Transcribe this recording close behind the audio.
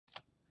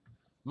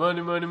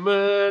Money, money,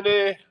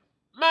 money,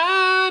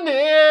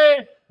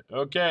 money.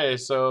 Okay,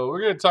 so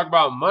we're going to talk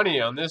about money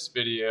on this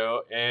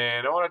video,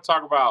 and I want to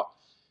talk about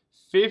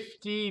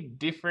 50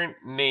 different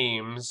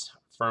names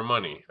for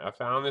money. I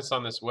found this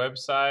on this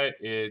website.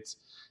 It's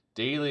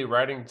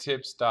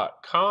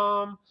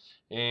dailywritingtips.com,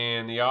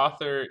 and the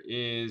author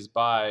is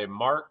by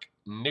Mark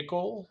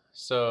Nickel.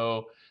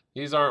 So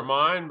these aren't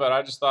mine, but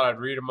I just thought I'd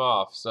read them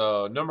off.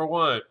 So, number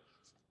one,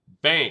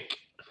 bank.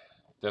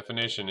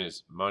 Definition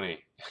is money.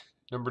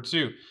 Number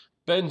two,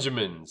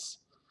 Benjamins,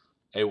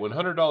 a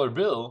 $100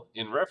 bill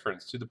in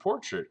reference to the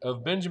portrait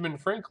of Benjamin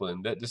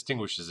Franklin that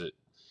distinguishes it.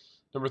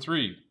 Number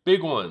three,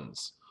 big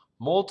ones,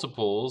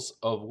 multiples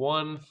of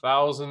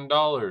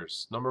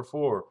 $1,000. Number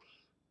four,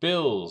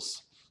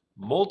 bills,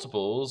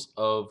 multiples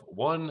of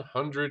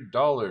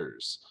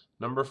 $100.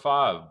 Number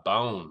five,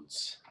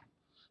 bounds,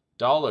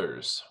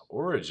 dollars,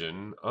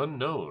 origin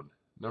unknown.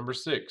 Number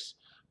six,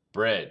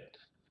 bread,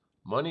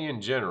 money in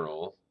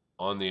general,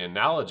 on the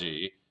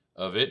analogy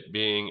of it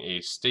being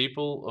a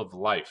staple of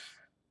life.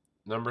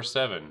 Number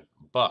seven,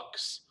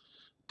 bucks,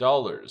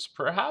 dollars,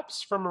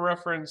 perhaps from a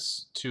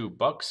reference to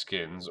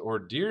buckskins or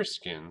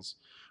deerskins,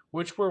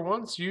 which were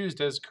once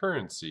used as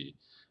currency.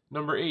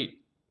 Number eight,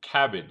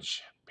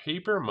 cabbage,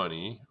 paper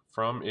money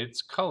from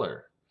its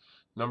color.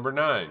 Number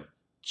nine,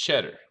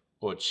 cheddar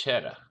or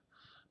cheddar,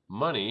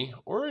 money,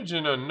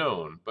 origin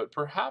unknown, but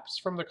perhaps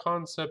from the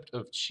concept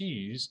of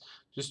cheese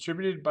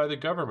distributed by the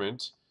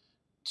government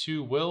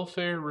to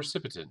welfare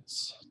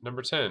recipients.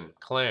 Number 10,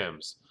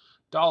 clams.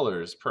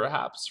 Dollars,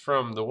 perhaps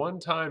from the one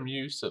time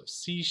use of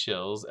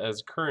seashells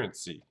as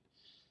currency.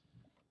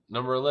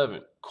 Number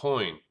 11,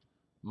 coin.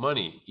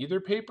 Money, either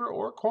paper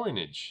or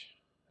coinage.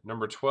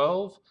 Number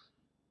 12,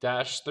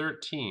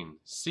 13,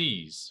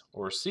 Cs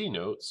or C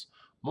notes,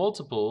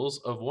 multiples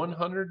of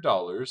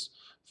 $100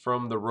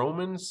 from the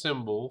Roman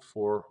symbol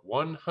for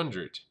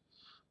 100.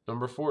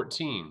 Number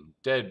 14,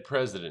 dead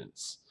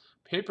presidents,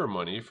 paper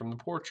money from the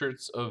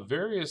portraits of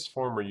various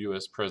former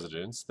U.S.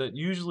 presidents that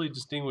usually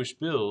distinguish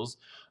bills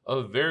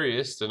of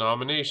various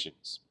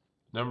denominations.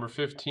 Number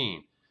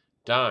 15,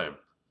 dime,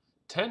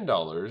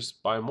 $10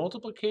 by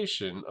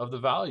multiplication of the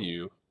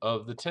value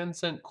of the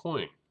 10-cent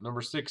coin.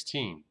 Number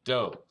 16,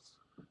 dough,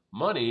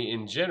 money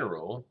in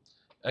general,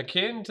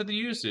 akin to the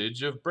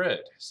usage of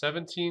bread.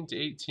 17 to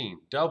 18,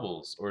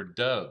 doubles or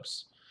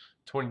dubs,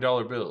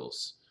 $20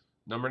 bills.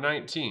 Number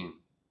 19,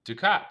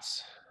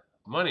 ducats,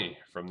 money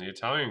from the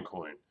Italian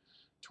coin.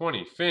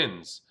 20,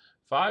 fins,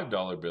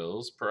 $5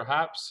 bills,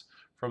 perhaps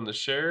from the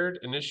shared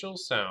initial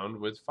sound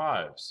with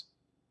fives.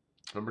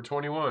 Number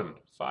 21,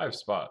 five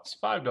spots,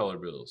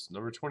 $5 bills.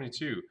 Number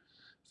 22,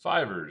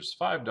 fivers,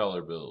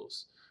 $5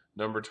 bills.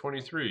 Number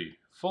 23,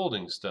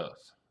 folding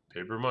stuff,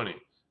 paper money.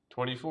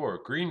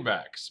 24,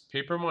 greenbacks,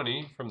 paper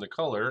money from the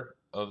color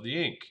of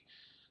the ink.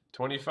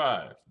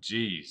 25,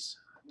 G's,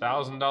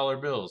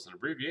 $1,000 bills, an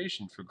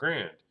abbreviation for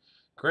grand.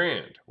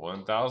 Grand,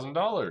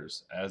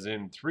 $1,000, as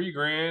in 3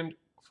 grand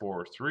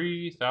for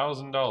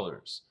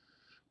 $3,000.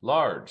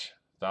 Large,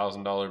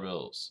 $1,000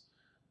 bills.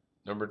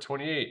 Number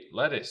 28,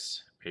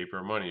 lettuce,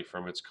 paper money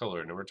from its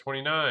color. Number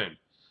 29,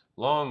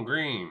 long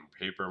green,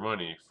 paper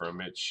money from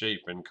its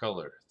shape and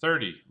color.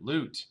 30,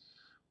 loot,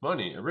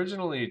 money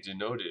originally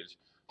denoted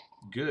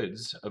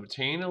goods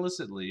obtained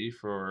illicitly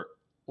for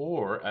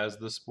or as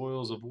the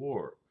spoils of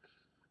war.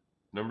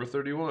 Number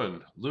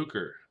 31,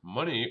 lucre,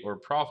 money or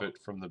profit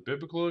from the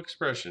biblical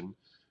expression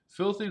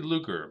filthy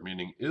lucre,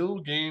 meaning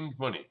ill-gained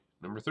money.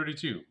 Number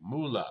 32,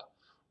 moolah,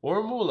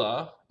 or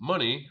moolah,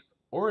 money,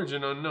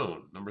 origin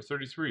unknown. Number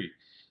 33,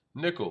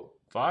 nickel,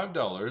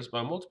 $5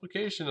 by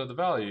multiplication of the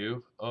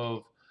value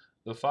of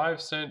the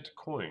 5-cent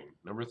coin.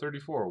 Number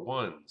 34,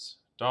 ones,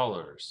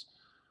 dollars.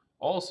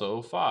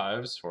 Also,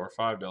 fives for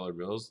 $5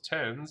 bills,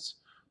 tens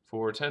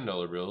for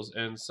 $10 bills,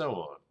 and so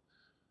on.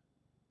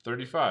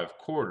 35,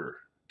 quarter,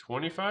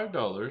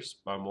 $25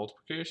 by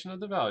multiplication of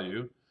the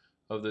value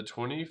of the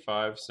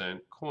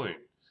 25-cent coin.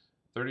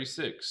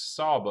 36,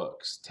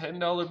 sawbucks,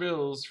 $10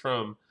 bills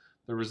from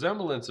the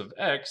resemblance of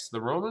X,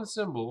 the Roman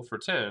symbol for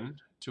 10,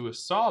 to a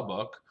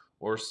sawbuck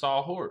or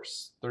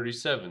sawhorse.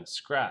 37,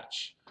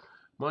 scratch,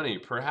 money,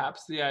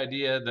 perhaps the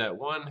idea that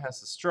one has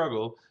to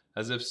struggle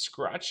as if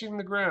scratching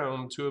the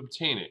ground to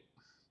obtain it.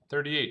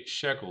 38,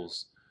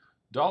 shekels,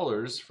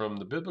 dollars from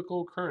the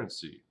biblical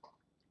currency.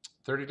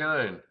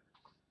 39,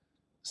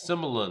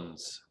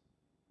 simoleons,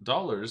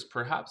 dollars,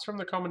 perhaps from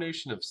the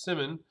combination of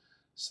simon,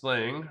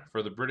 slang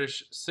for the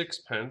British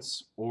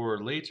sixpence,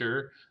 or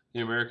later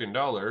the American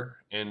dollar,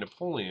 and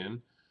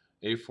Napoleon,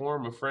 a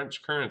form of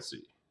French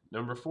currency.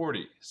 Number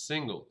 40,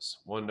 singles,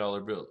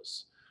 $1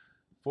 bills.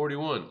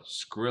 41,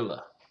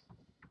 skrilla,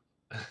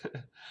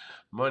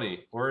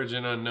 money,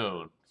 origin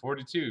unknown.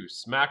 42,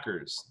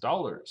 smackers,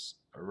 dollars,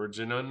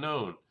 origin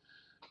unknown.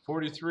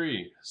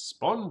 43,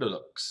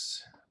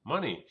 spondylux,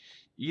 money,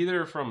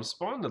 either from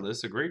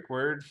spondylus, a Greek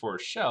word for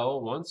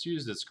shell once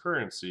used as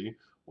currency,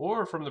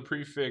 or from the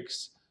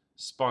prefix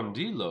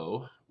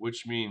spondilo,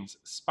 which means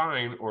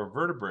spine or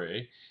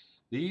vertebrae.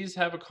 These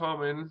have a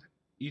common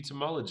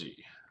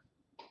etymology.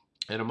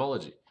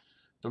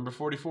 Number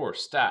 44,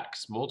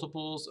 stacks,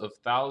 multiples of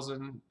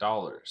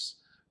 $1,000.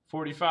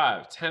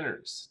 45,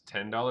 tenors,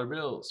 $10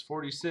 bills.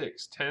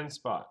 46, 10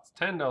 spots,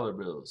 $10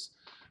 bills.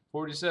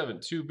 47,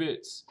 2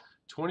 bits.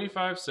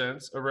 25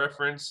 cents, a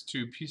reference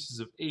to pieces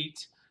of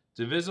 8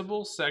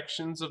 divisible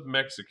sections of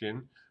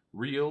Mexican,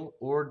 real,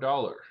 or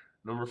dollar.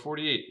 Number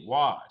 48,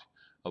 wad,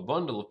 a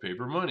bundle of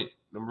paper money.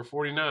 Number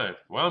 49,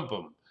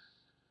 wampum,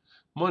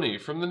 money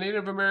from the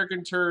Native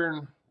American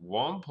term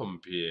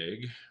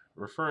wampum-pig,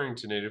 referring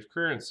to native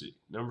currency.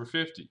 Number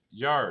 50,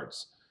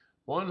 yards,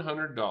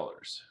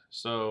 $100.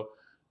 So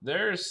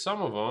there's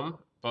some of them,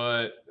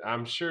 but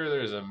I'm sure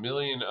there's a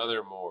million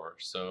other more.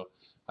 So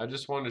I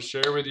just wanted to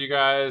share with you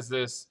guys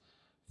this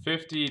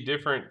 50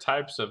 different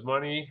types of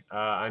money.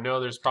 I know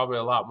there's probably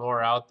a lot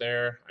more out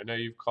there. I know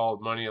you've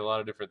called money a lot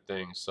of different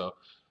things. So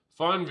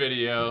fun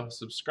video.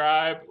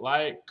 Subscribe,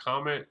 like,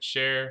 comment,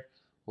 share.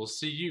 We'll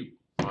see you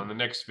on the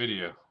next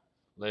video.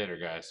 Later,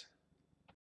 guys.